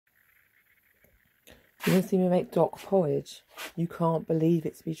You want to see me make dock porridge? You can't believe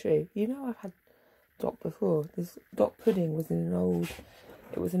it to be true. You know I've had dock before. This dock pudding was in an old...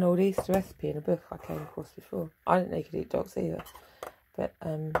 It was an old Easter recipe in a book I came across before. I didn't know you could eat docks either. But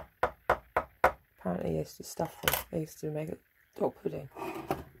apparently they used to stuff them. They used to make a dock pudding.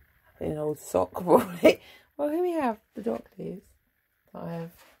 In an old sock probably. Well, here we have the dock leaves that I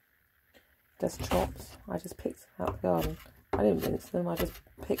have just chopped. I just picked them out the garden. I didn't rinse them, I just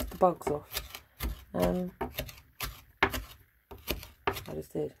picked the bugs off. I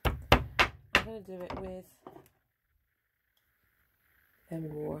just did. I'm going to do it with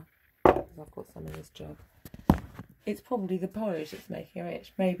lemon water because I've got some in this jug. It's probably the porridge that's making it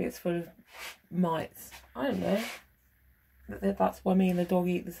rich. Maybe it's full of mites. I don't know. That's why me and the dog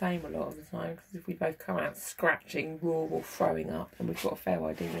eat the same a lot of the time, because if we both come out scratching, raw or throwing up, and we've got a fair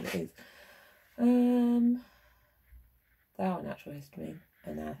idea what it is. They are natural histamine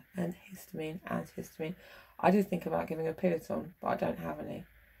and antihistamine. I did think about giving a Piriton, but I don't have any.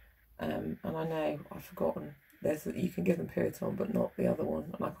 And I know I've forgotten. You can give them Piriton, but not the other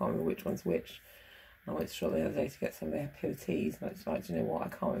one, and I can't remember which one's which. I went to shop the other day to get some of their Pirities, and I was like, do you know what? I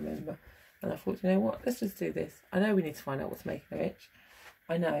can't remember. And I thought, you know what? Let's just do this. I know we need to find out what's making her itch.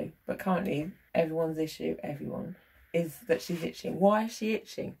 I know, but currently everyone's issue, is that she's itching. Why is she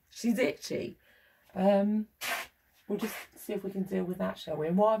itching? She's itchy. We'll just see if we can deal with that, shall we?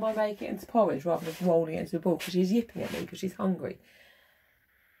 And why am I making it into porridge rather than rolling it into a ball? Because she's yipping at me because she's hungry.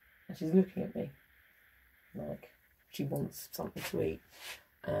 And she's looking at me like she wants something to eat.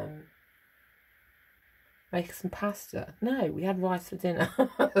 Make some pasta. No, we had rice for dinner.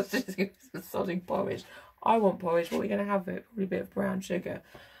 Let's just give some sodding porridge. I want porridge. What are we going to have? It probably a bit of brown sugar.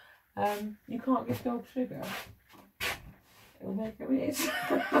 You can't give dog sugar. It'll make it weird.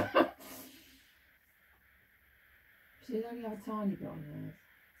 She'll only have a tiny bit on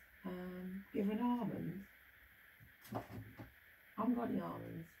hers. Give her an almond. I haven't got any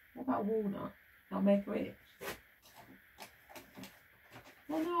almonds. What about walnut? That'll make her itch.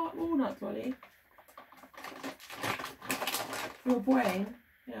 Well, no, walnut, Dolly. Your brain,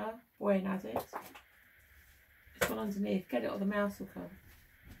 yeah, brain has it. It's gone underneath. Get it or the mouse will come.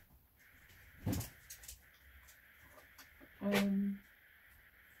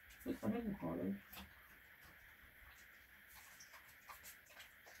 Put some in the porridge.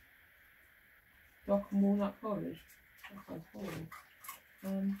 Dock and walnut porridge. That sounds horrible.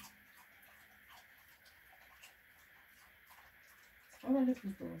 What am I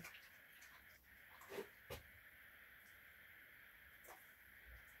looking for?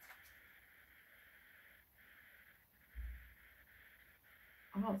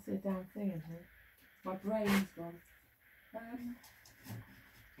 I can't see a damn thing in here. My brain's gone.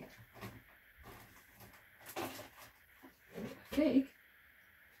 Fig?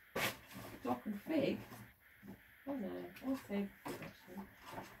 Dock and fig? Oh no, or fig actually.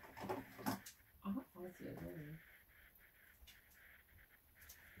 I can't fancy it really.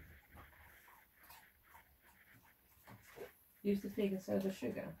 Use the fig instead of the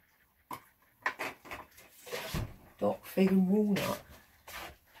sugar. Dock, fig and walnut.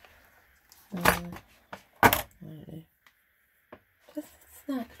 I don't know. Just a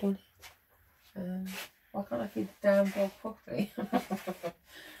snack, Donny. Why can't I feed the damn dog properly?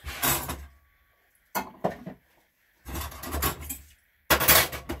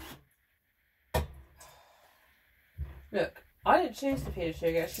 Look, I didn't choose to feed her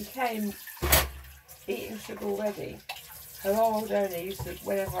sugar. She came eating sugar already. Her old owner used to,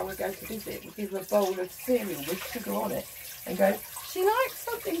 whenever I would go to visit, would give her a bowl of cereal with sugar on it and go, she likes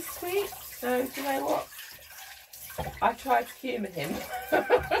something sweet. So, do you know what? I tried to humour him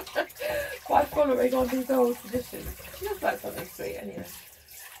by following on his old traditions. She does like something sweet anyway.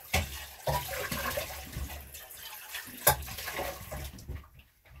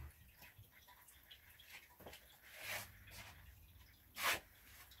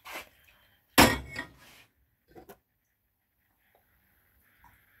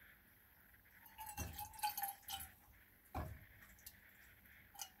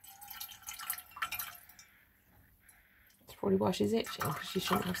 Probably why she's itching, because she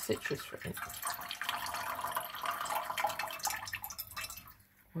shouldn't have citrus fruit.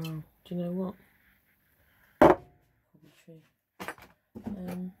 Well, do you know what? Probably true.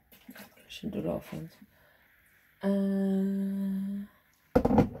 Shouldn't do a lot of things. I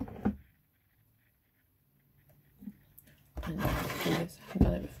don't know how to do this. I haven't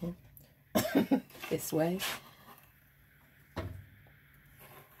done it before. This way.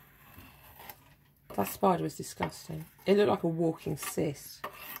 That spider was disgusting. It looked like a walking cyst.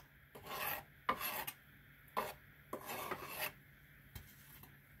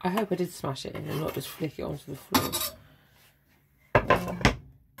 I hope I did smash it in and not just flick it onto the floor.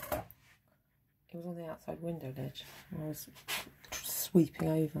 It was on the outside window ledge. I was sweeping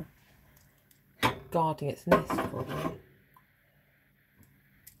over, guarding its nest probably.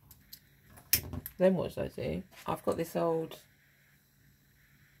 Then what did I do? I've got this old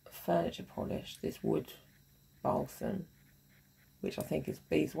furniture polish, this wood balsam, which I think is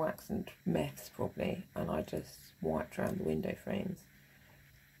beeswax and meths probably, and I just wiped around the window frames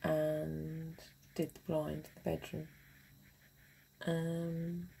and did the blind, the bedroom,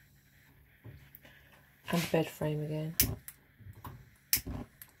 and the bed frame again,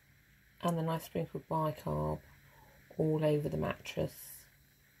 and then I sprinkled bicarb all over the mattress,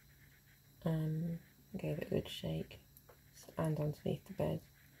 gave it a good shake, and underneath the bed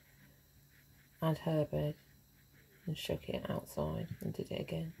and her bed, and shook it outside and did it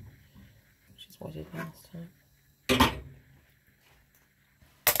again, which is what I did last time.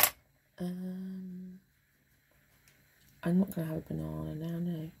 I'm not going to have a banana now,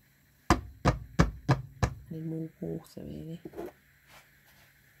 no. I need more water really.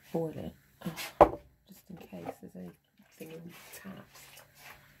 Boil it, just in case there's anything in the taps.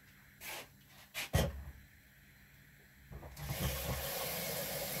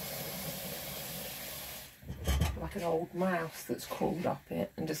 Like an old mouse that's crawled up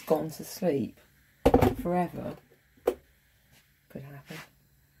it and just gone to sleep forever. Could happen.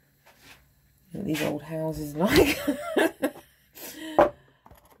 You know what these old houses like.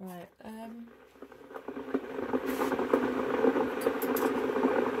 Right,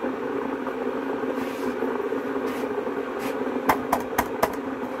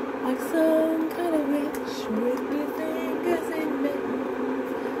 like some kind of witch with blue fingers in mittens.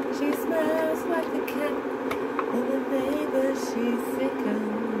 She smells like the cat and the neighbour she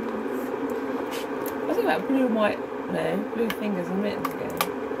sickens. I was thinking about blue and white, no, blue fingers and mittens again.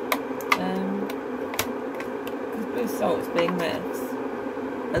 Because blue salt's being messed.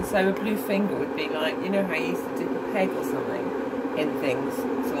 And so a blue finger would be like, you know how you used to dip a peg or something in things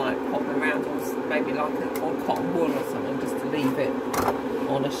to like pop them around, or maybe like on cotton wool or something, just to leave it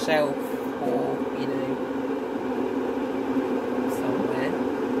on a shelf or, you know, somewhere.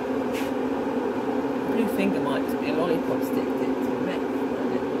 Blue finger might just be a lollipop stick dipped in meth,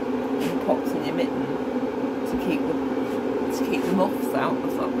 and pops in your mitten to keep the moths out or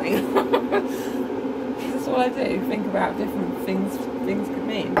something. That's all I do, think about different things could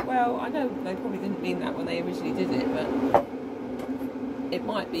mean. Well, I know they probably didn't mean that when they originally did it, but it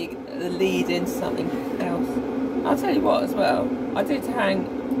might be the lead into something else. I'll tell you what as well, I did hang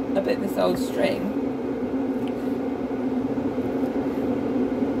a bit of this old string,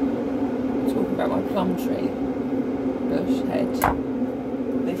 talking about my plum tree bush hedge.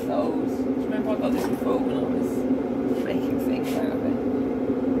 This old, do you remember I got this before when I was making things out of it?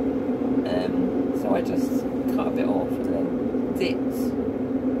 So I just cut a bit off and then dipped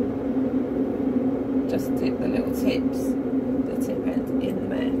the little tips, the tip end in the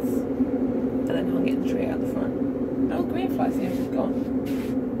mess, and then hung it in the tree out the front. Oh, green fly seems to have gone.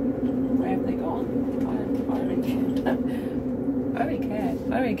 Where have they gone? I don't really care. I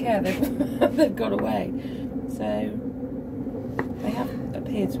don't really care. They've got away. So they have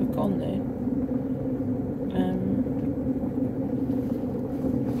appeared to have gone though.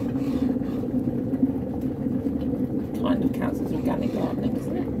 Kind of counts as organic gardening,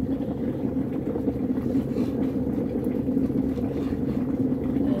 doesn't it?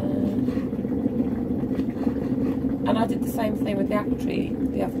 And I did the same thing with the apple tree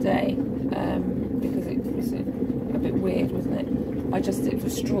the other day, because it was a bit weird, wasn't it? I just dipped a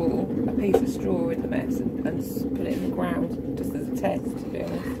piece of straw in the mess and put it in the ground, just as a test, to be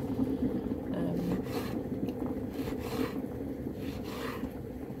honest.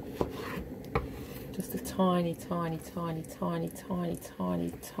 Just a tiny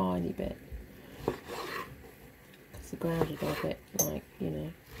bit. Because the ground had got a bit, like, you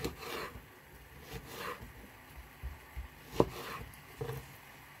know.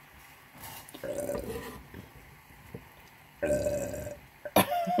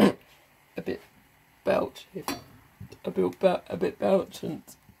 A bit belchy. A bit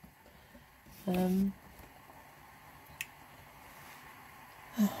belchant. I'm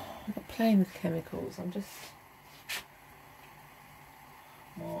not playing with chemicals, I'm just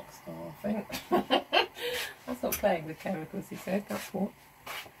Mark's laughing. That's not playing with chemicals, he said, that's what.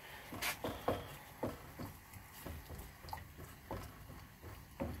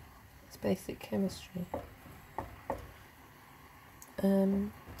 It's basic chemistry.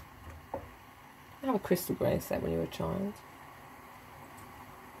 You have a crystal grey set when you were a child.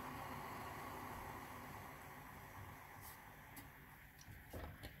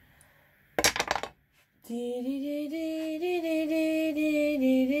 I'll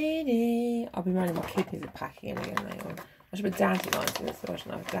be running my kidneys are packing in again later on. I should put dandelions in this, so I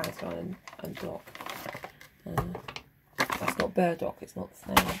should have dandelion and dock. That's not burdock, it's not the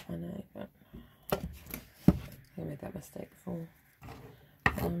same, I know, but I made that mistake before.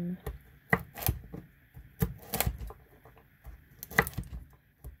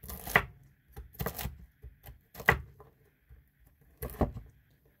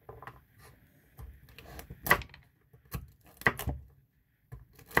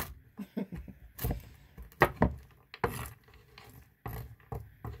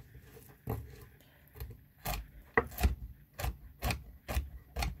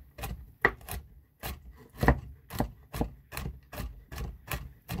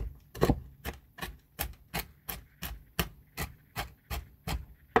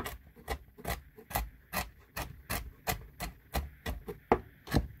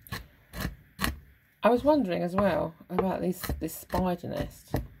 I was wondering as well about this spider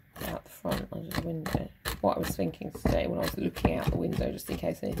nest out the front under the window. What I was thinking today when I was looking out the window, just in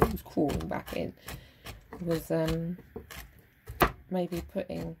case anything was crawling back in, was maybe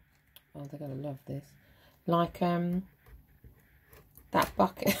putting, oh, they're going to love this, like that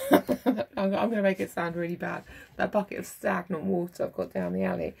bucket, I'm going to make it sound really bad, that bucket of stagnant water I've got down the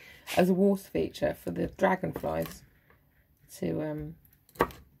alley as a water feature for the dragonflies to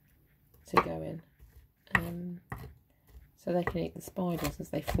go in. So they can eat the spiders as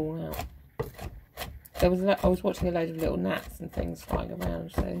they fall out. I was watching a load of little gnats and things flying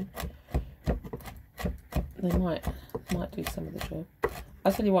around, so they might do some of the job.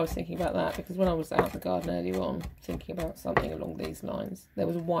 I'll tell you why I was thinking about that, because when I was out in the garden earlier on thinking about something along these lines, there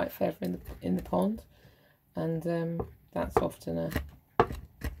was a white feather in the pond, and that's often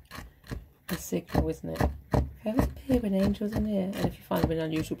a signal, isn't it? Feathers appear when angels are near, and if you find them in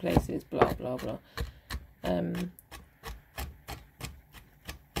unusual places, blah blah blah.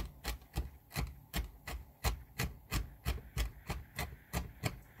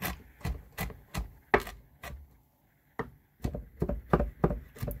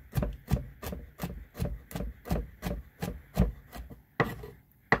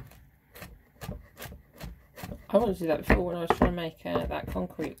 I wanted to do that before when I was trying to make that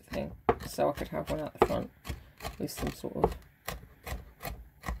concrete thing, so I could have one at the front with some sort of,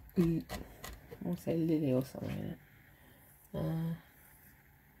 I want to say lily or something in it.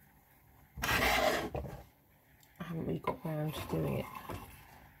 I haven't really got around to doing it.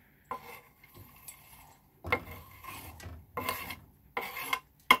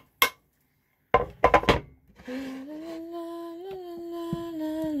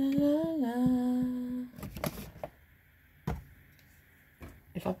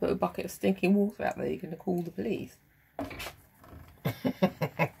 If I put a bucket of stinking water out there, you're going to call the police.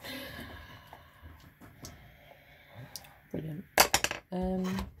 Brilliant. Oh,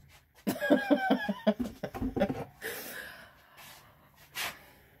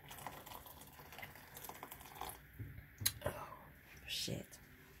 shit.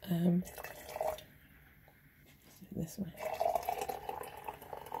 Let's do it this way.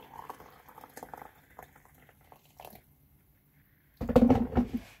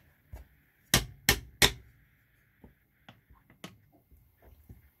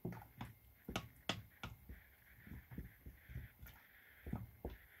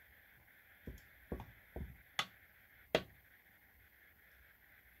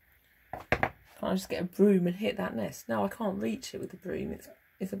 Can't I just get a broom and hit that nest? No, I can't reach it with the broom.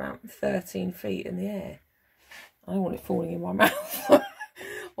 It's about 13 feet in the air. I don't want it falling in my mouth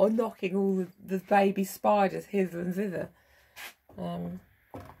or knocking all the baby spiders hither and thither. I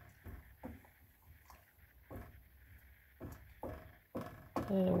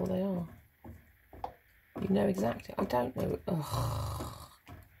don't know what they are. You know exactly. I don't know. Ugh.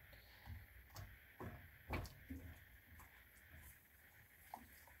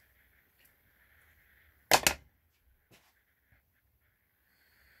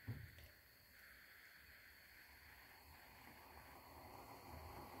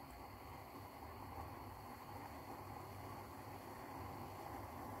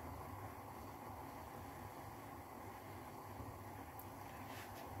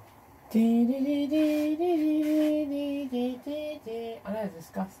 I know, it's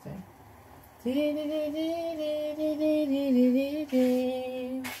disgusting. I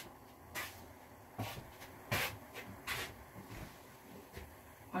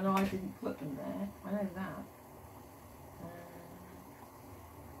know I didn't put them there. I know that.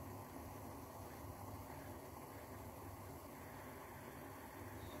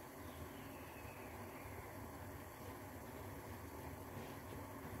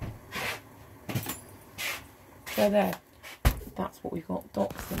 So there, that's what we've got.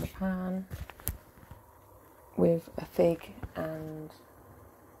 Dots in the pan with a fig and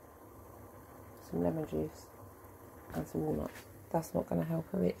some lemon juice and some walnuts. That's not going to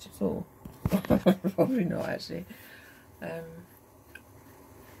help her itch at all. Probably not, actually. Wait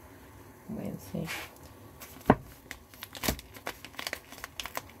and see.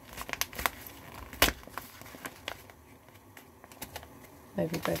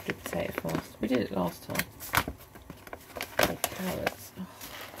 Maybe we both do potato fast. We did it last time. And carrots. Oh,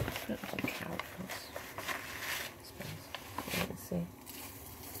 I don't do carrot fast. I suppose. Wait and see.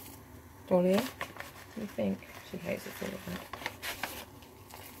 Dolly, what do you think? She hates it all of that.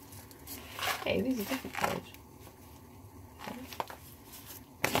 Hey, these are different porridge.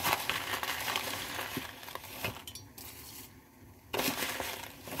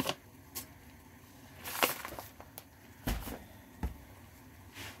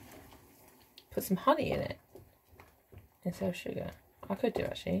 Put some honey in it instead of sugar. I could do,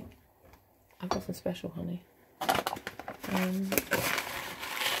 actually. I've got some special honey.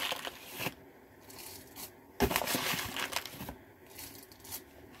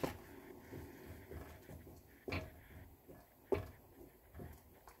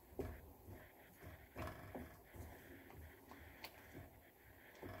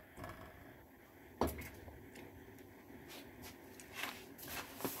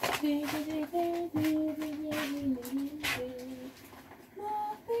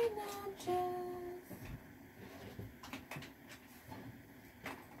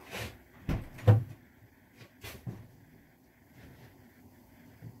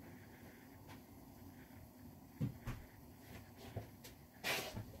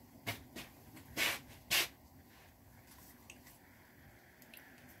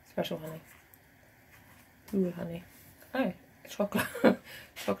 Special honey. Ooh, honey. Oh, chocolate.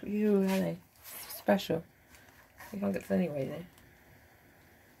 Chocolate, ooh, honey. Special. You can't get this anyway, though.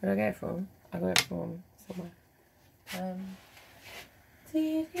 Where did I get it from? I got it from somewhere.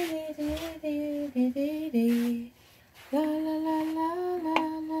 La la la la la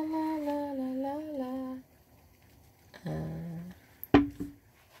la la la la la.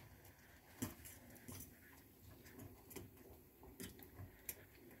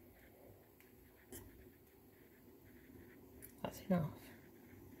 That's enough.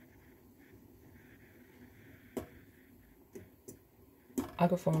 I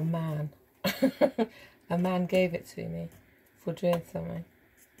got from a man. A man gave it to me for doing something.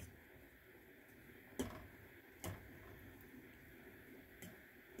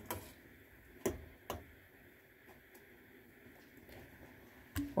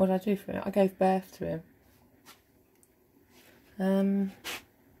 What did I do for it? I gave birth to him.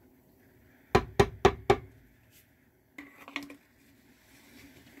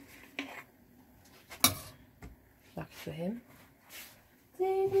 Lucky for him.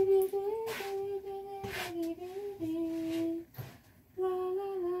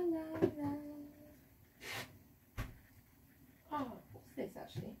 Oh, what's this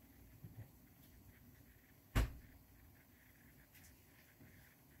actually?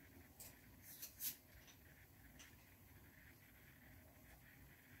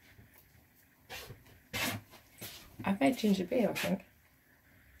 I've made ginger beer, I think.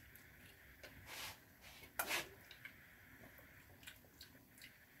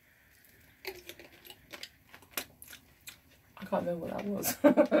 I can't remember what that was.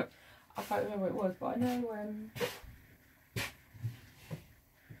 I can't remember what it was, but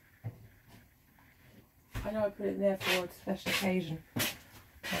I know I put it in there for a special occasion.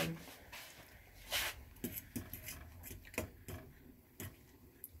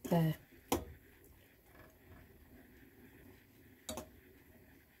 There.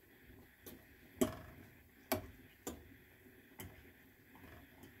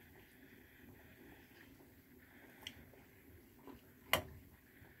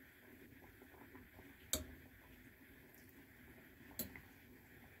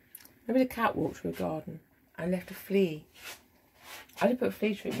 Maybe the cat walked through a garden and left a flea. I did put a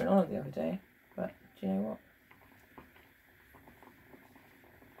flea treatment on it the other day, but do you know what?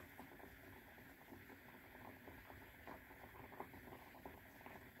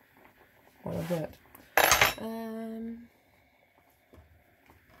 Well, it worked.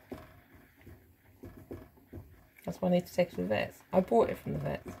 That's why I need to take it to the vets. I bought it from the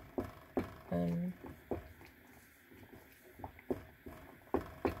vets.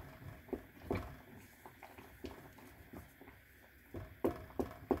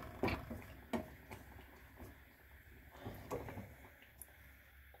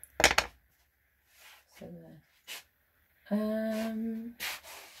 So there.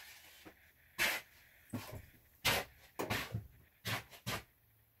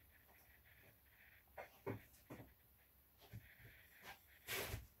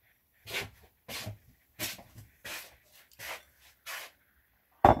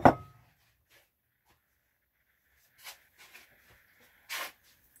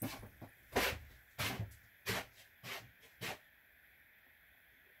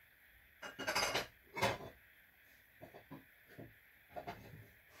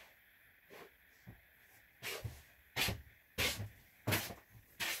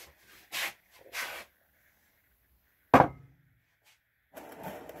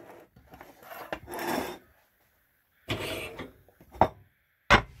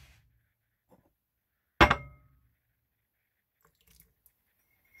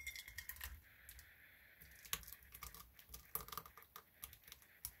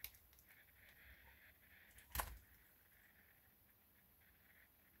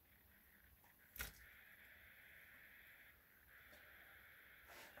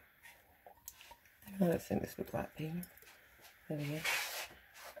 I don't think this looks that big. There we go.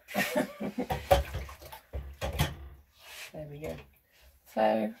 There we go.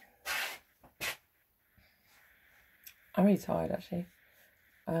 So, I'm really tired actually.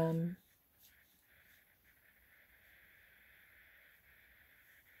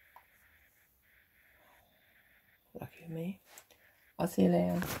 Lucky me. I'll see you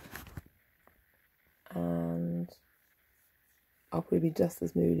later. And I'll probably be just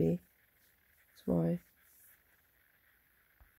as moody tomorrow.